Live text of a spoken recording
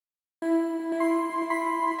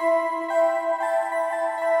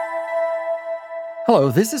Hello,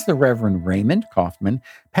 this is the Reverend Raymond Coffman,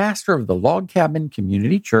 pastor of the Log Cabin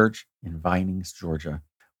Community Church in Vinings, Georgia.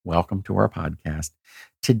 Welcome to our podcast.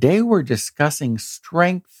 Today we're discussing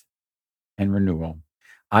strength and renewal.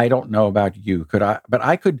 I don't know about you, but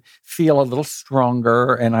I could feel a little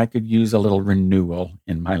stronger and I could use a little renewal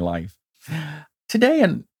in my life. Today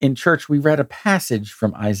in church, we read a passage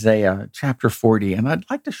from Isaiah chapter 40, and I'd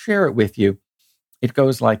like to share it with you. It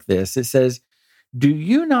goes like this. It says, "Do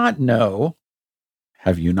you not know?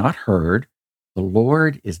 Have you not heard? The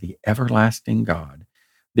Lord is the everlasting God,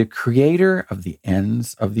 the creator of the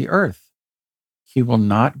ends of the earth. He will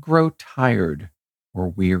not grow tired or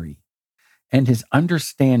weary, and his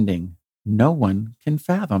understanding no one can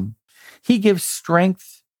fathom. He gives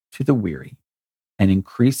strength to the weary and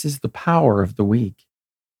increases the power of the weak.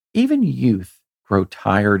 Even youth grow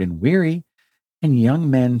tired and weary, and young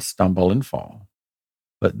men stumble and fall.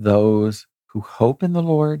 But those who hope in the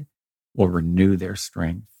Lord will renew their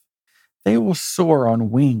strength. They will soar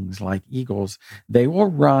on wings like eagles. They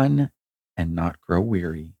will run and not grow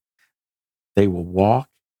weary. They will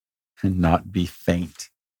walk and not be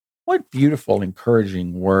faint." What beautiful,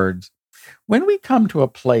 encouraging words. When we come to a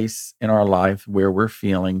place in our life where we're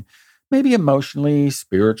feeling maybe emotionally,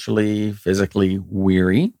 spiritually, physically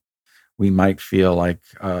weary, we might feel like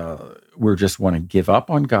we just want to give up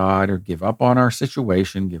on God or give up on our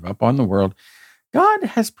situation, give up on the world. God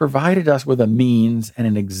has provided us with a means and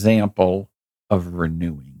an example of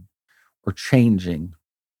renewing or changing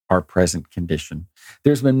our present condition.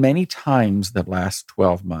 There's been many times the last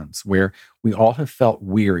 12 months where we all have felt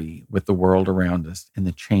weary with the world around us and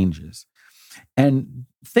the changes. And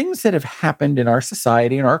things that have happened in our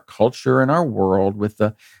society, in our culture, in our world with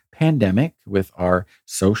the pandemic, with our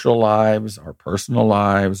social lives, our personal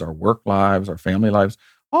lives, our work lives, our family lives,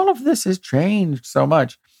 all of this has changed so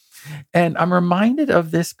much. And I'm reminded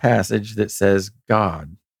of this passage that says,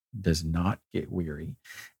 God does not get weary,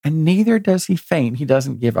 and neither does he faint. He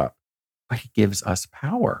doesn't give up, but he gives us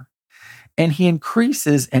power. And he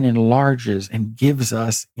increases and enlarges and gives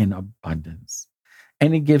us in abundance.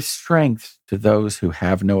 And he gives strength to those who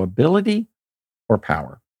have no ability or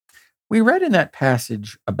power. We read in that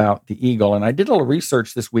passage about the eagle, and I did a little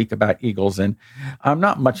research this week about eagles, and I'm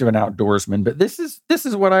not much of an outdoorsman, but this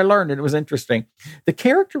is what I learned, and it was interesting. The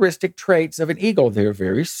characteristic traits of an eagle: they're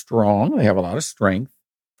very strong, they have a lot of strength,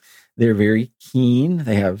 they're very keen,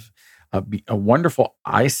 they have a wonderful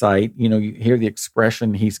eyesight. You know, you hear the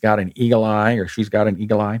expression, he's got an eagle eye or she's got an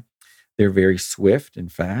eagle eye. They're very swift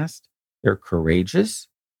and fast. They're courageous,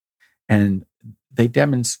 and they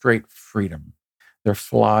demonstrate freedom. They're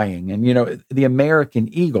flying. And, you know, the American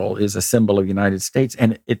eagle is a symbol of the United States,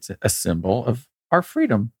 and it's a symbol of our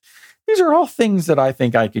freedom. These are all things that I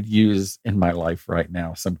think I could use in my life right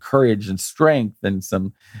now: some courage and strength and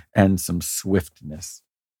some swiftness.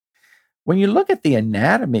 When you look at the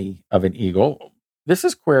anatomy of an eagle, this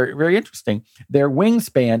is very interesting. Their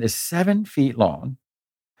wingspan is 7 feet long.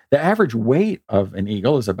 The average weight of an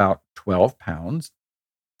eagle is about 12 pounds.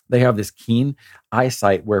 They have this keen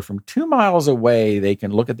eyesight where from 2 miles away, they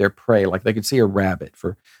can look at their prey like they could see a rabbit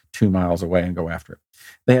for 2 miles away and go after it.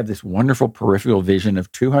 They have this wonderful peripheral vision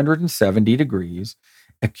of 270 degrees,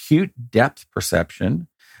 acute depth perception.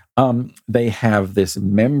 They have this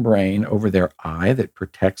membrane over their eye that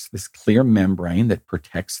protects, this clear membrane that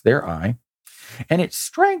protects their eye. And its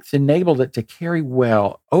strength enabled it to carry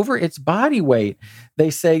well over its body weight. They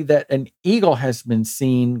say that an eagle has been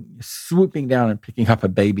seen swooping down and picking up a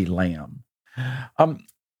baby lamb. You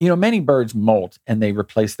know, many birds molt and they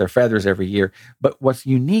replace their feathers every year. But what's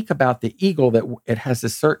unique about the eagle, that it has a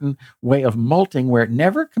certain way of molting where it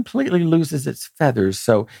never completely loses its feathers,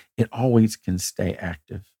 so it always can stay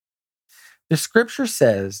active. The scripture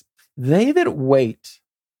says, "They that wait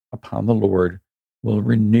upon the Lord will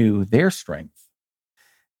renew their strength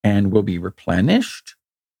and will be replenished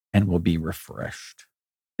and will be refreshed."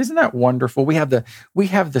 Isn't that wonderful? We have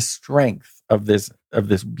the strength of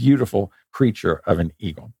this beautiful creature of an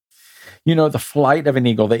eagle. You know, the flight of an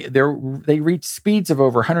eagle, they reach speeds of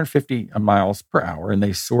over 150 miles per hour, and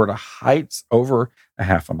they soar to heights over a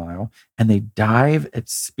half a mile, and they dive at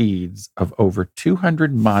speeds of over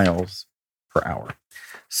 200 miles per hour.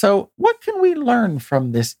 So what can we learn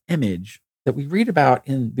from this image that we read about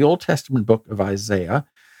in the Old Testament book of Isaiah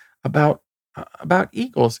about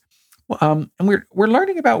eagles? And we're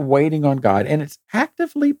learning about waiting on God, and it's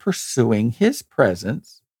actively pursuing his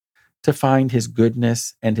presence to find his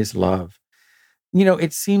goodness and his love. You know,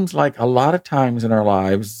 it seems like a lot of times in our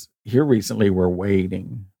lives here recently, we're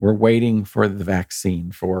waiting. We're waiting for the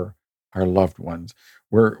vaccine for our loved ones.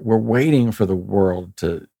 We're waiting for the world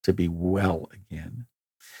to be well again.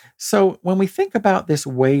 So when we think about this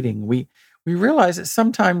waiting, we realize that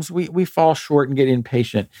sometimes we fall short and get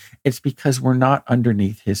impatient. It's because we're not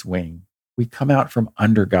underneath his wing. We come out from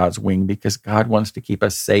under God's wing because God wants to keep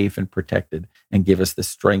us safe and protected and give us the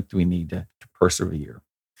strength we need to persevere.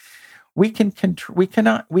 We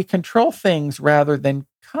control things rather than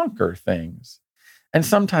conquer things. And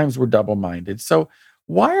sometimes we're double-minded. So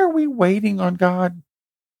why are we waiting on God?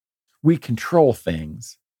 We control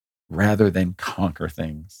things rather than conquer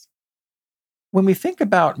things. When we think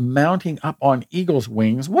about mounting up on eagle's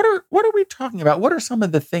wings, what are we talking about? What are some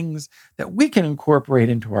of the things that we can incorporate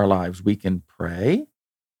into our lives? We can pray,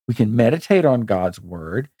 we can meditate on God's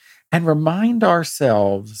word, and remind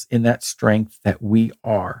ourselves in that strength that we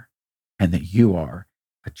are and that you are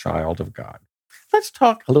a child of God. Let's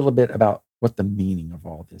talk a little bit about what the meaning of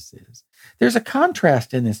all this is. There's a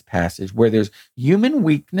contrast in this passage where there's human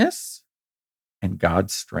weakness and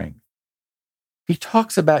God's strength. He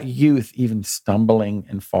talks about youth even stumbling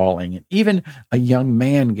and falling. And even a young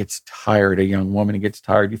man gets tired, a young woman gets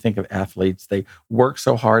tired. You think of athletes, they work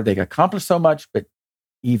so hard, they accomplish so much, but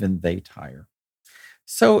even they tire.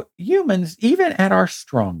 So humans, even at our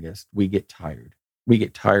strongest, we get tired. We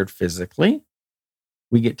get tired physically.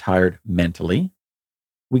 We get tired mentally.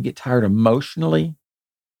 We get tired emotionally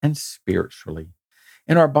and spiritually.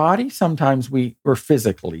 In our body, sometimes we're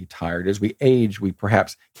physically tired. As we age, we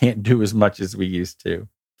perhaps can't do as much as we used to.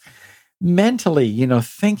 Mentally,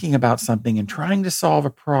 thinking about something and trying to solve a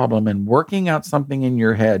problem and working out something in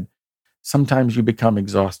your head, sometimes you become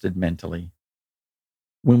exhausted mentally.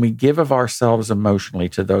 When we give of ourselves emotionally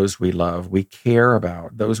to those we love, we care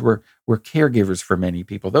about, those we're caregivers for many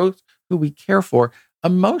people, those who we care for,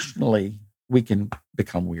 emotionally, we can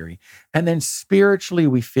become weary. And then spiritually,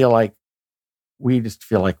 we just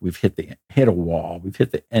feel like we've hit a wall. We've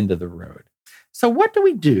hit the end of the road. So what do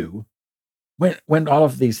we do when all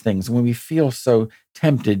of these things, when we feel so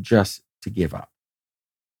tempted just to give up?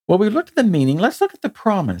 Well, we looked at the meaning. Let's look at the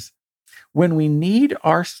promise. When we need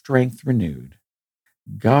our strength renewed,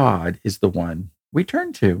 God is the one we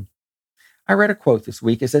turn to. I read a quote this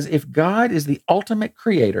week. It says, if God is the ultimate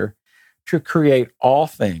creator to create all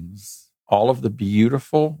things, all of the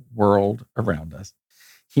beautiful world around us.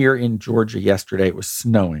 Here in Georgia yesterday, it was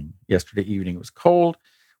snowing. Yesterday evening, it was cold.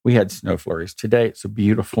 We had snow flurries. Today, it's a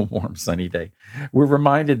beautiful, warm, sunny day. We're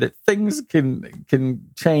reminded that things can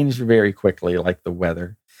change very quickly, like the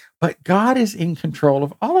weather. But God is in control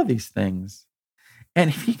of all of these things. And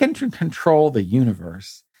if he can control the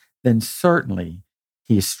universe, then certainly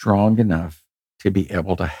he is strong enough to be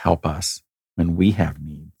able to help us when we have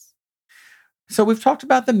needs. So we've talked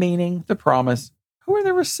about the meaning, the promise. Who are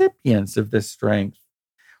the recipients of this strength?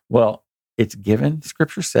 Well, it's given,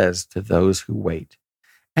 Scripture says, to those who wait.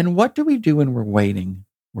 And what do we do when we're waiting?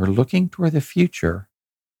 We're looking toward the future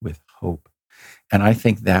with hope. And I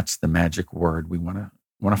think that's the magic word we want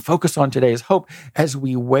to focus on today is hope. As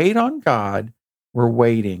we wait on God, we're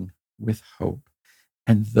waiting with hope.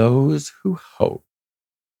 And those who hope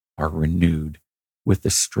are renewed with the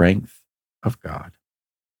strength of God.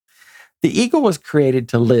 The eagle was created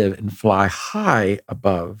to live and fly high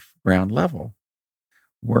above ground level.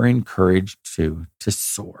 We're encouraged to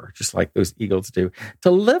soar, just like those eagles do,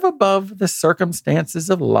 to live above the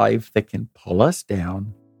circumstances of life that can pull us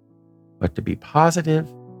down, but to be positive,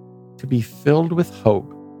 to be filled with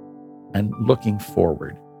hope, and looking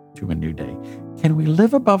forward to a new day. Can we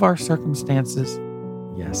live above our circumstances?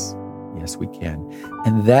 Yes, we can.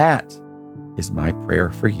 And that is my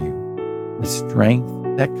prayer for you, the strength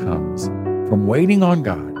that comes from waiting on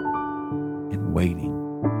God and waiting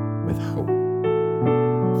with hope.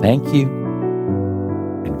 Thank you,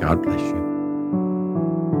 and God bless you.